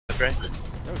right?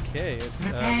 Okay, it's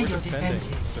we're defending,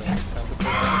 so it's time to play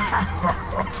back.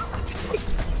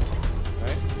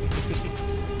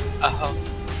 Right?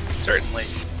 Certainly.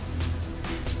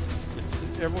 It's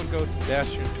everyone go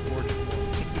Bastion toward it.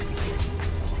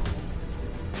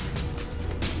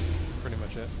 Pretty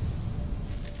much it.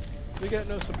 We got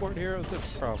no support heroes. That's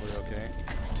probably okay.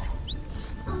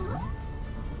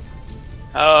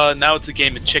 Now it's a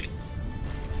game of chicken.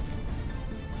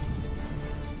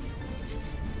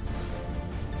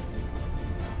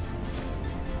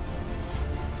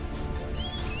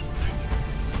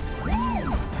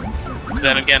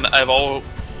 Then again, I've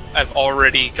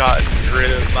already gotten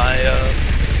rid of my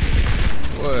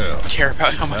care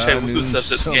about how much I lose at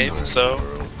this game, so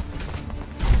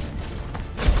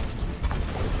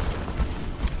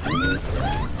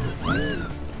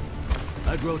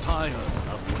I grow tired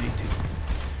of waiting.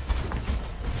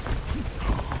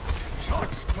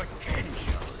 Such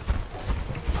potential.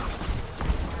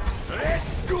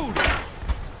 Let's do this.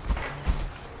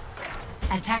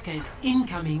 Attackers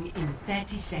incoming in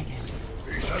 30 seconds.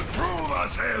 We shall prove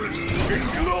ourselves in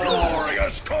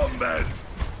glorious combat!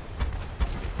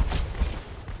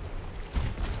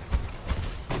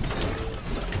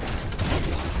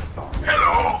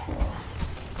 Hello!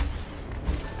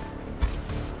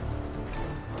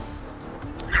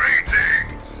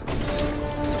 Greetings!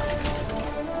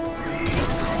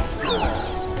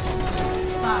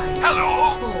 5, Hello!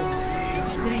 4,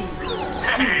 3, 2,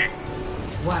 Hey!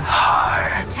 1.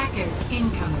 Hi! Attackers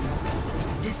incoming.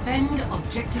 Defend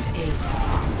objective A.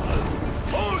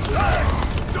 Hold fast!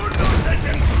 Do not let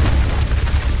them...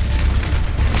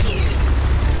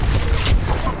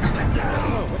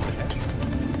 Oh, what the heck?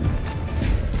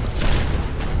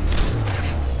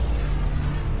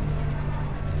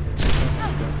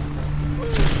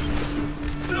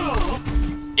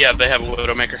 yeah, they have a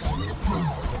Widowmaker.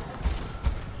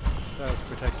 That was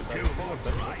protected by the pillar,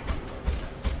 but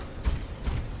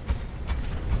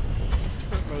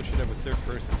front row should have a third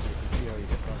person so you can see how you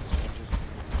hit box changes.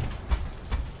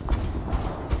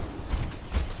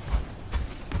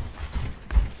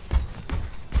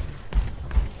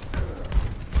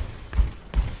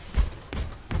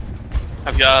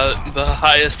 I've got the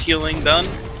highest healing done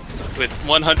with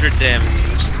 100 damage.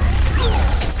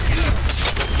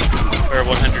 Or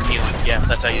 100 healing, yeah,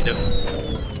 that's how you do it.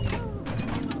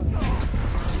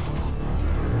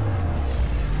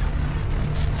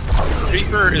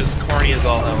 Reaper is corny as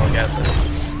all hell, I guess. The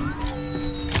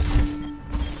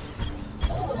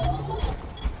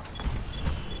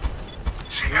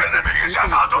enemy is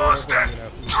at our doorstep!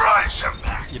 Drive them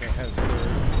back! You know, has their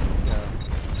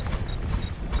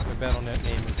BattleNet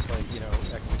name is like, you know,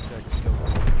 XXX kill.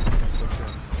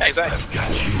 Yeah, exactly. I've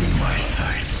got you in my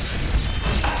sights.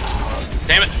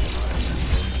 Damn it!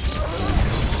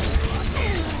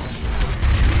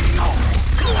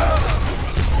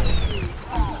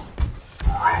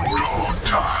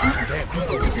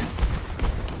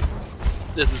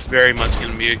 This is very much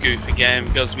going to be a goofy game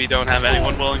because we don't have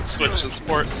anyone willing to switch to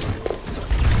support.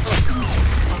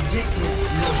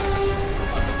 Objective lost.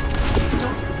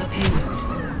 Stop the payload.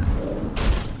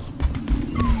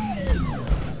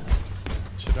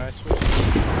 Should I switch?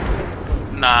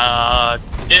 Nah,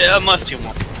 yeah, unless you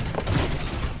want.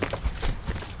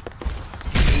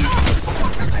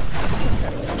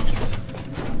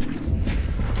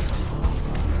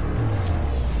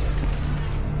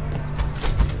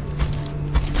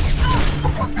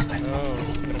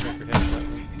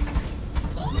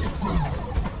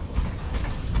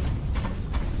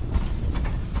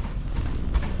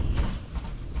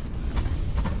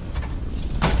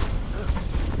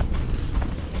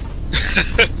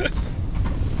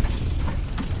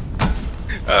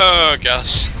 Oh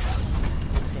gosh.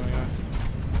 What's going on?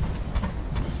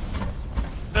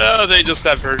 Oh, they just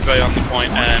have everybody on the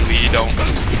point and we don't.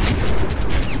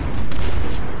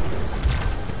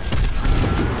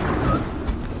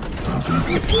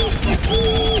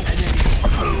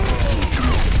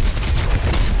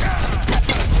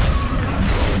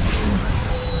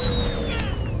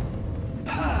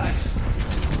 Pass.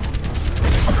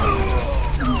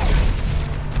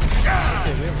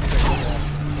 Okay, we have a second option.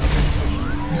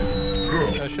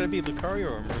 Should I be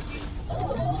Lucario or Mercy?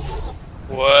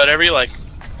 Whatever you like.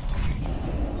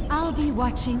 I'll be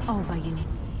watching over you.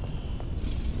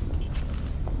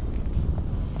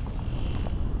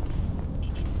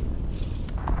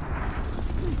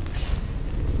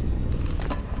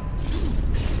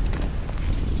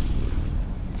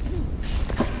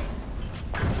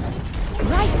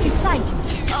 Right beside you.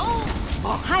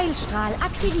 Heilstrahl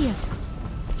aktiviert.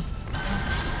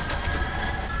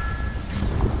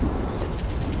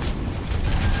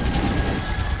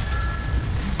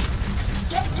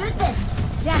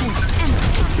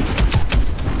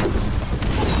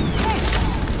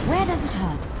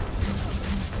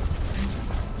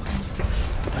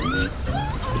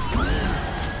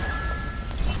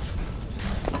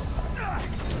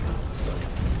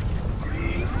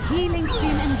 Healing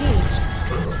stream engaged.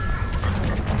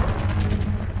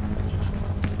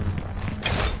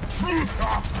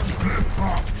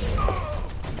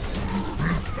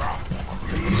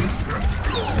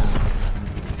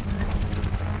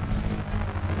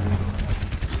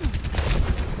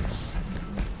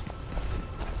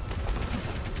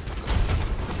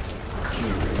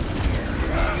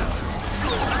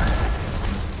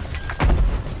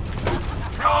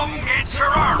 Come get your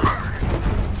armor!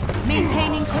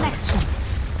 Maintaining collection.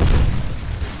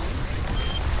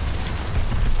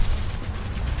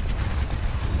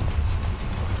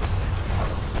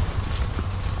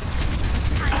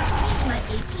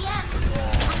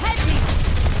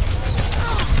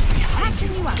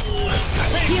 Catching you up.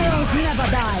 Heroes never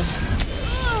die.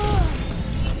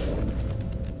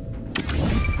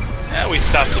 Yeah, we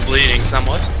stopped the bleeding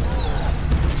somewhat.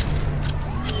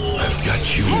 I've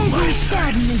got you in my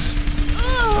sights.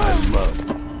 I love.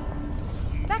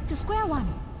 Back to square one.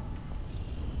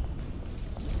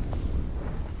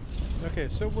 Okay,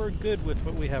 so we're good with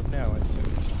what we have now, I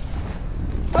assume.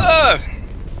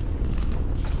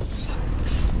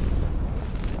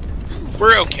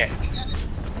 We're okay.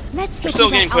 Let's We're get still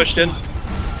you getting back pushed out in.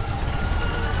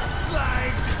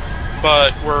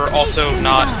 But we're also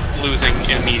not losing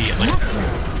immediately.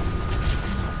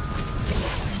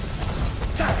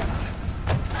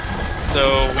 So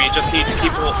we just need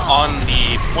people on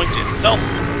the point itself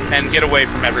and get away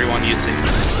from everyone you see.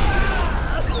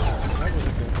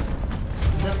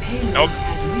 The payload Nope.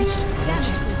 has reached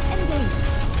Vegetables engaged.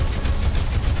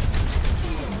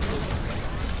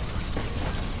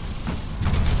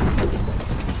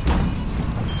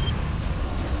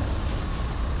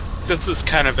 This is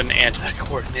kind of an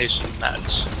anti-coordination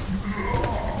match.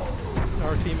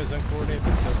 Our team is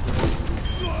uncoordinated, so it's this.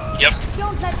 Yep.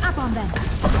 Don't let up on them.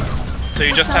 So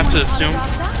you just have to assume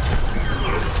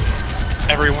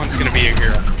everyone's gonna be a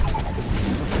hero.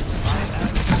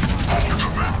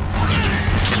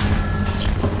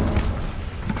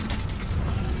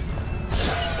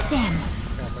 Damn.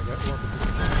 Crap, I got work.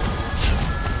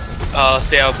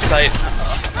 Stay out of sight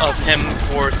of him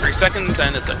for 3 seconds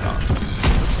and it's over.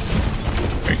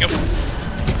 There you go.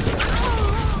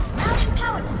 Mounting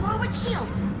power to forward shield.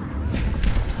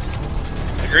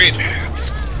 Agreed.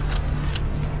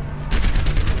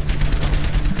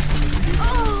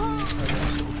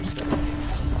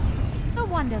 The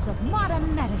wonders of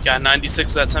modern medicine. Got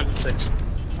 96, that's 76.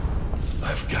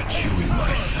 I've got you in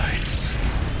my sights.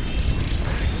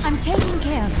 I'm taking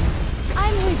care of you.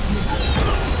 I'm with you.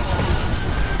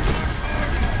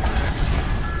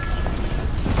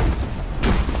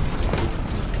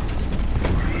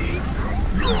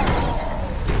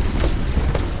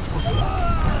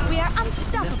 We are The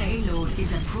unstoppable. payload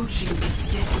is approaching its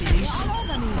destination.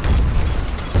 Over me.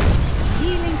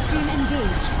 Healing stream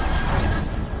engaged.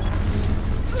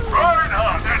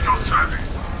 Reinhardt at your service.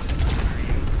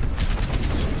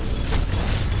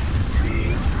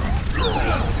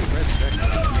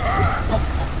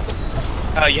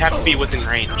 You have to be within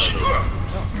range.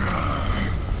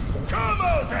 Come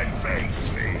out and face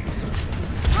me.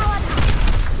 Powered up.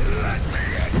 Let me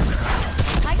answer.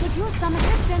 I could use some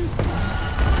assistance.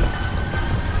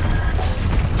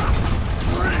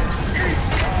 Bring it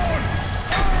on.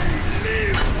 I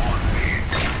live on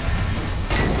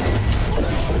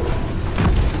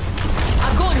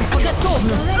Огонь по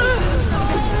готовности!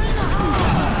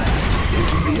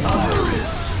 Into the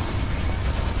iris.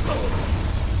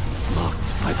 Locked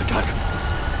by the dragon.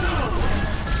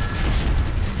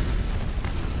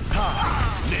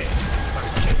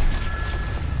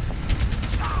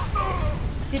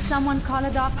 Did someone call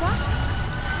a doctor?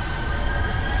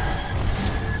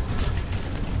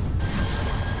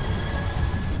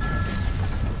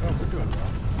 Oh, we're doing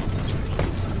well.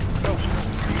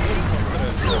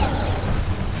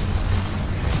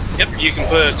 Yep, you can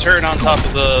put a turret on top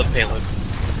of the payload.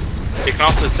 You can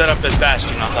also set up as bastion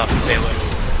on top of the payload.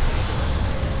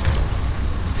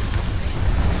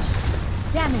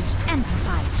 Damage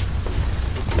amplified.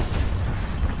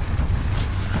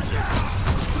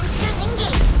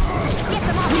 Get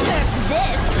them off.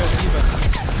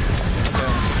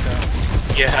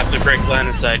 You have to break line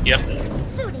of sight, yep.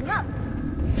 Suiting up.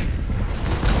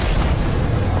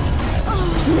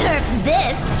 Nerf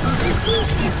this!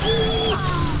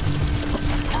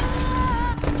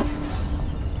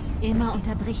 Immer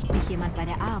unterbricht mich jemand bei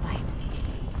der Arbeit.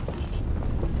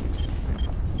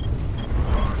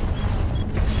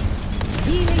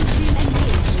 Healing stream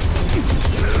engaged.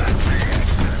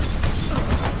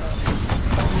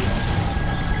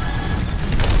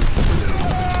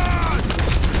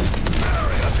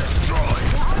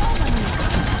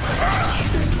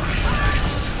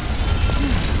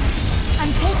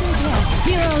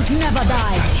 never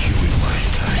die.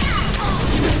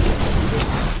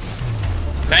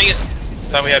 Dang it!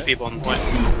 Thought we had people on the point.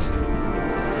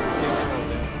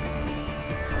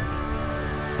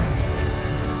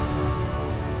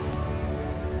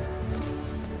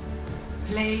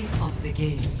 Play of the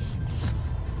game.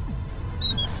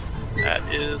 That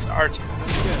is our team.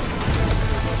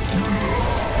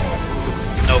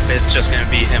 Nope, it's just gonna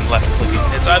be him left clicking.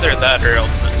 It's either that or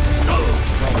ultimate.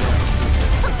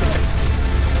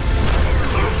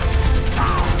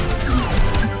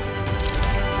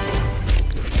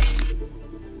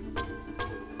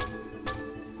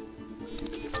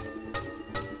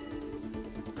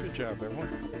 Good job, everyone.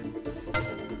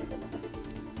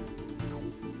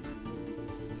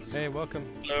 Hey, welcome.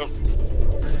 No,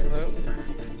 Hello.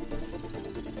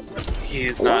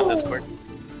 he's not in Discord.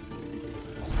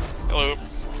 Hello.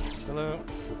 Hello.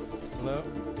 Hello.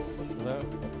 Hello.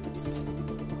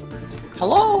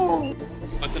 Hello!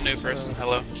 With the new person,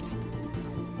 hello. Okay,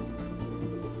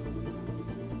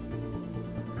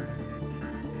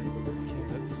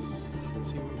 let's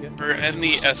see what we get. We're in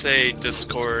the SA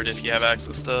Discord if you have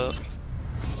access to.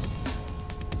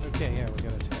 Okay, yeah, we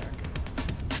got attack.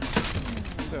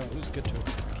 So, who's good to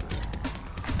attack?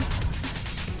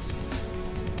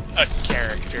 A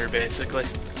character, basically.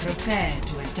 Prepare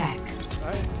to attack.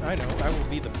 I know, I will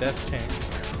be the best tank.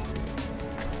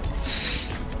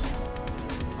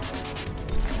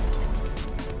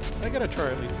 I gotta try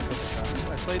at least a couple times.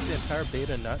 I played the entire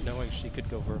beta not knowing she could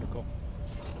go vertical.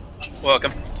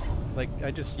 Welcome. Like, I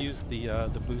just used the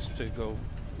boost to go,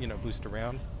 you know, boost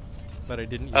around, but I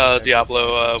didn't use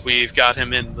Diablo, we've got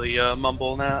him in the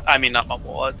Mumble now. I mean, not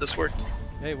Mumble, Discord.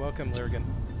 Hey, welcome, Lurgan.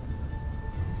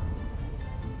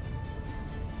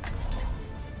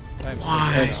 I'm so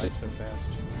Why? bad, so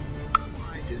fast.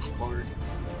 My Discord.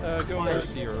 Go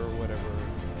Mercy or whatever.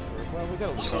 Well, we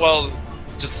got a Well,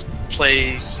 just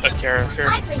play a character.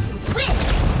 I play to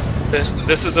win.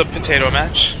 This is a potato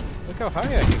match. Look how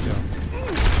high I can go.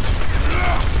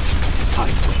 I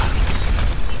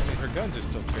mean, her guns are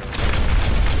still terrible.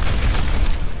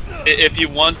 If you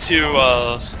want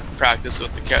to practice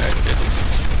with the character, this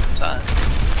is the time.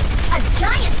 A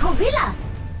giant gorilla,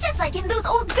 just like in those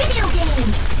old video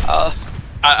games.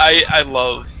 I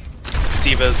love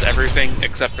D.Va's everything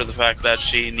except for the fact that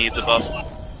she needs a buff.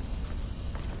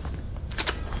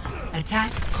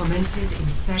 Attack commences in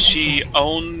 30 She seconds.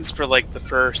 owns for like the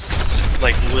first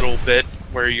little bit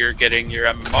where you're getting your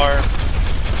MMR,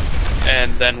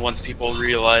 and then once people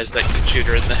realize that you can shoot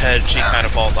her in the head, she kind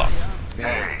of falls off.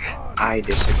 I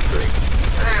disagree.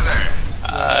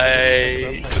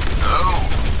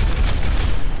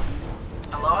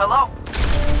 Hello?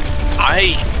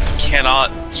 I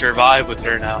cannot survive with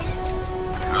her now.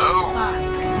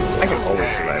 I can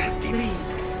always survive with D.Va.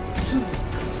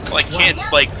 Like, can't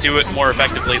do it more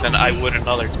effectively than I would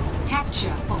another.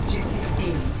 Capture objective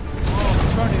A.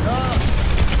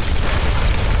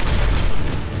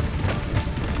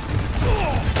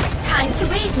 Time to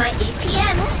raise my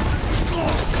APM.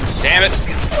 Damn it!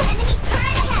 Enemy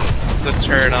turret ahead. The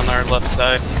turret on our left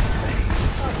side.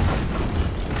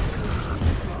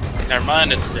 Never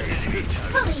mind, it's there.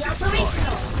 Fully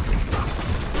operational.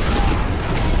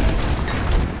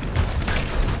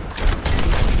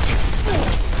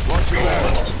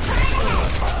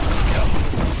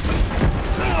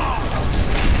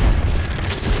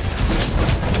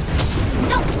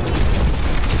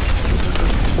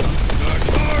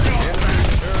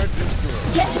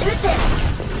 Get through this.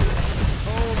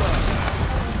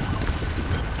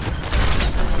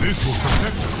 This will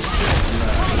protect us.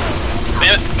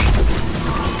 Damn it!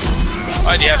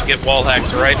 Why'd you have to get wall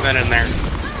hacks right then and there?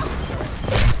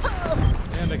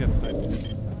 And I got sniped.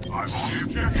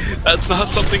 That's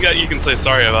not something that you can say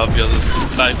sorry about because it's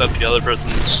the fact that the other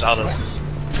person shot us.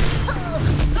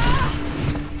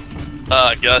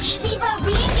 Gosh. D.Va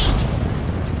re-engaging.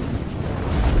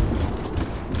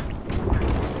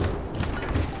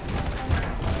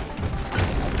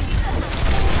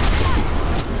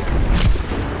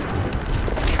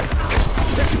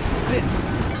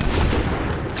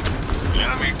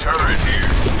 Enemy turret here.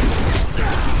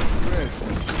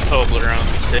 Toblerone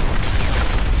stick.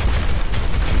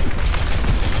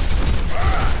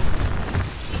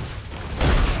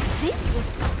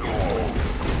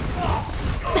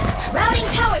 Routing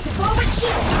power to forward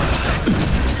shield.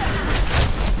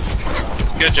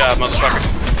 Good job, motherfucker.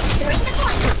 Securing the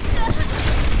point.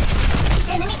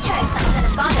 Enemy turrets not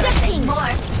gonna bother us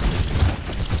anymore.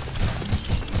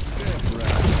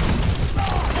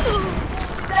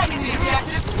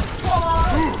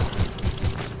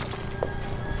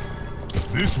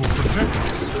 This will protect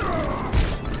us.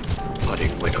 Bloody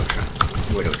Widowtrap.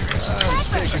 Widow dress.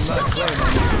 Taking my claim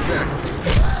on the objective.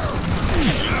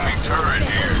 Enemy turret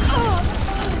here.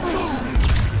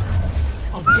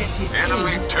 Objective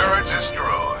Enemy A. turret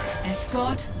destroyed.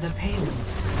 Escort the payload.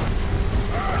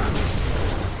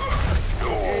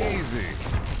 Easy.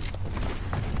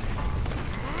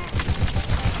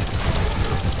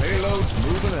 Payload's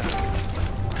moving out.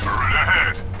 Turret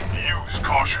ahead. Use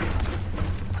caution.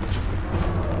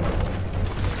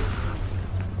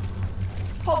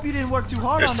 Hope you didn't work too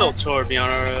hard There's on still that.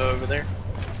 Torbjorn over there.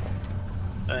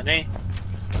 Hey.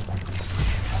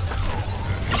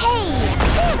 Hey,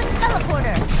 they have a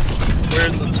teleporter.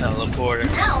 Where's the teleporter?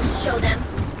 I'll show them.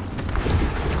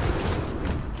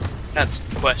 That's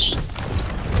the question.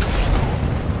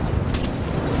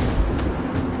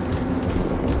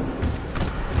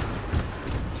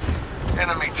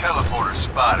 Enemy teleporter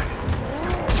spotted.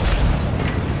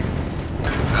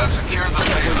 Now secure the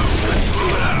payload.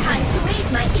 Move it out. Time to raise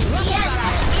my ETS.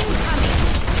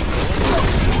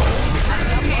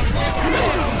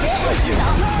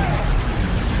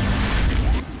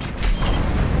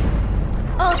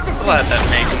 All systems. Glad that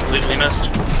man completely missed.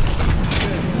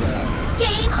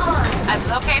 Game on. I've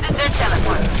located their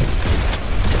teleport.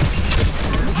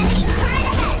 Enemy turret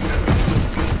ahead.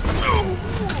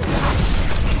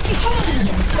 Hey,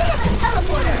 they have a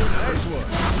teleporter. Nice one.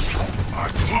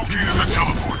 I've located the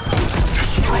teleporter.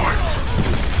 Destroy it.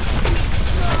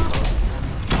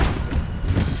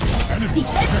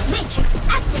 Defense matrix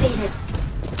activated.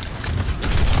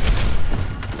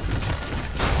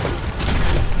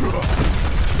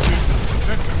 This will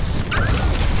protect us.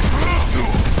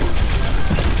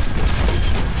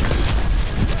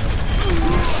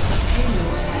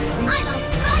 I'm on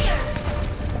fire.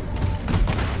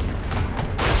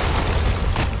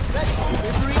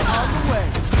 Delivery on the way.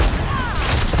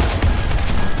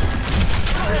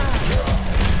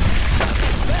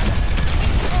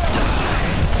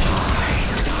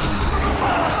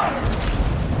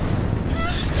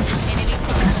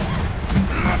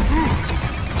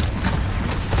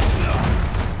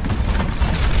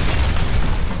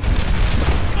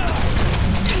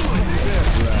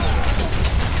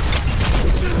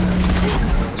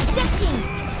 Ejecting.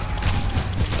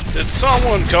 Did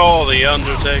someone call the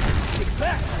Undertaker?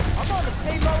 I'm on the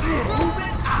payload here. Move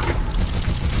it.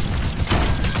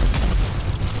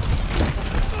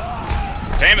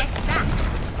 Damn it!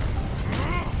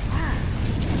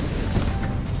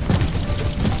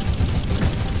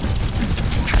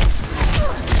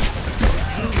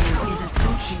 Payload is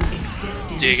approaching its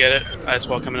destination. Do you get it? Ice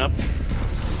wall coming up. You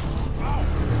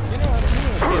know,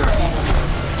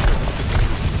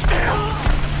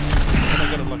 I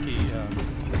got a lucky.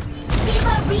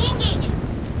 Diva re-engage.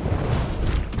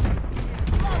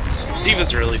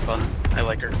 Diva's really fun. I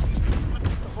like her.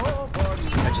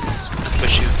 I just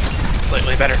wish she was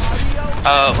slightly better.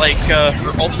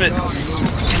 Her ultimate's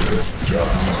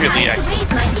really Time to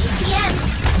excellent. raise my ETS.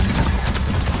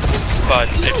 But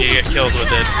if you get killed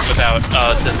with it without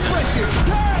assistance,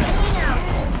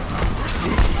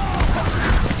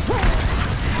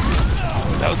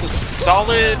 that was a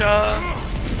solid,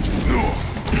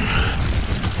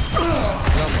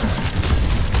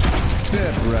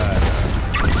 Step right.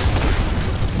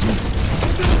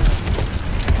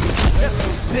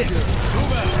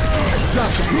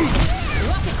 Drop the beat.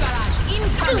 Rocket barrage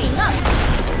incoming up.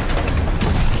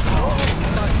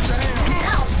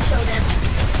 I'll show them.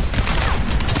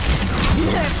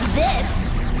 Nerf this.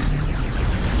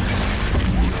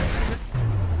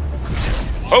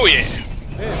 oh yeah!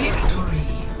 Victory.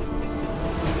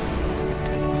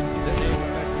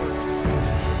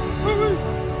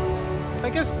 I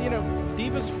guess, you know,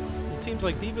 Diva's. It seems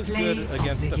like Diva's Play good of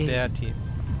against the a game. bad team.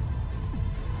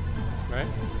 Right?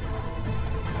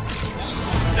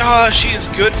 She's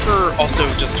good for also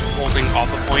just holding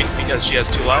off a point because she has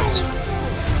 2 lives.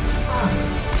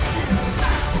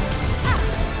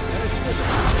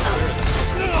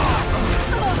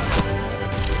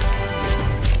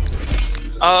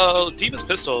 Diva's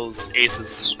pistols,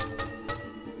 aces.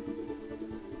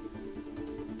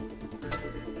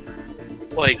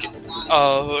 Like,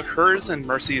 hers and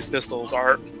Mercy's pistols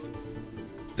are...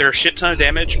 They're a shit ton of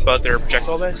damage, but they're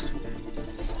projectile based. We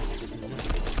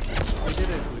did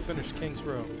it. We finished King's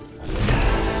Row.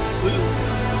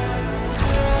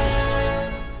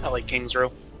 I like King's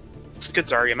Row. It's a good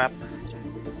Zarya map.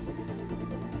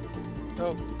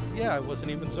 Oh, yeah, I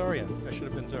wasn't even Zarya. I should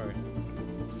have been Zarya.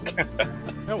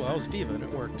 Oh, well, I was Diva and it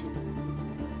worked.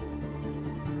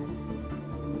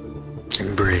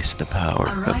 Embrace the power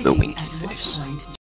of the Arriving winky at watch face. point